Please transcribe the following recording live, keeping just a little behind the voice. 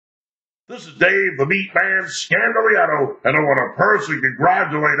This is Dave, the Meat Man Scandaliato, and I want to personally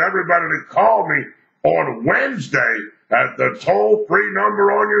congratulate everybody that called me on Wednesday at the toll-free number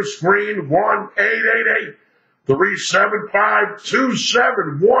on your screen,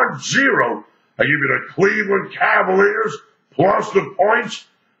 1-888-375-2710. I give you the Cleveland Cavaliers plus the points.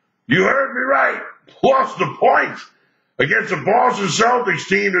 You heard me right, plus the points against the Boston Celtics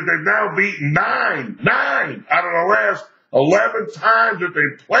team that they've now beaten nine out of the last 11 times that they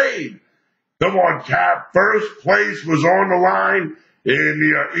played. Come on, Cap. First place was on the line in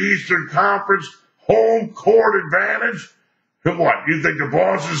the Eastern Conference home court advantage. Come on, you think the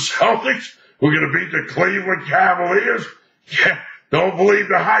Boston Celtics were going to beat the Cleveland Cavaliers? Yeah, don't believe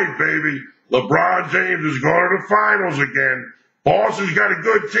the hype, baby. LeBron James is going to the finals again. Boston's got a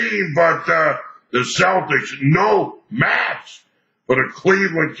good team, but the Celtics, no match for the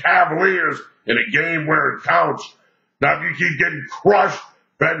Cleveland Cavaliers in a game where it counts. Now, if you keep getting crushed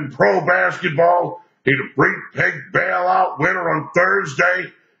betting pro basketball, need a big bailout winner on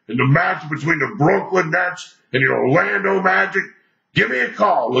Thursday in the match between the Brooklyn Nets and the Orlando Magic, give me a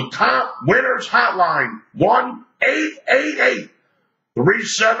call. The Comp Winners Hotline,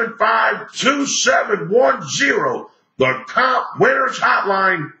 1-888-375-2710. The Comp Winners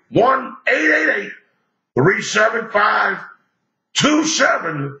Hotline,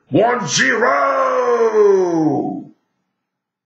 1-888-375-2710.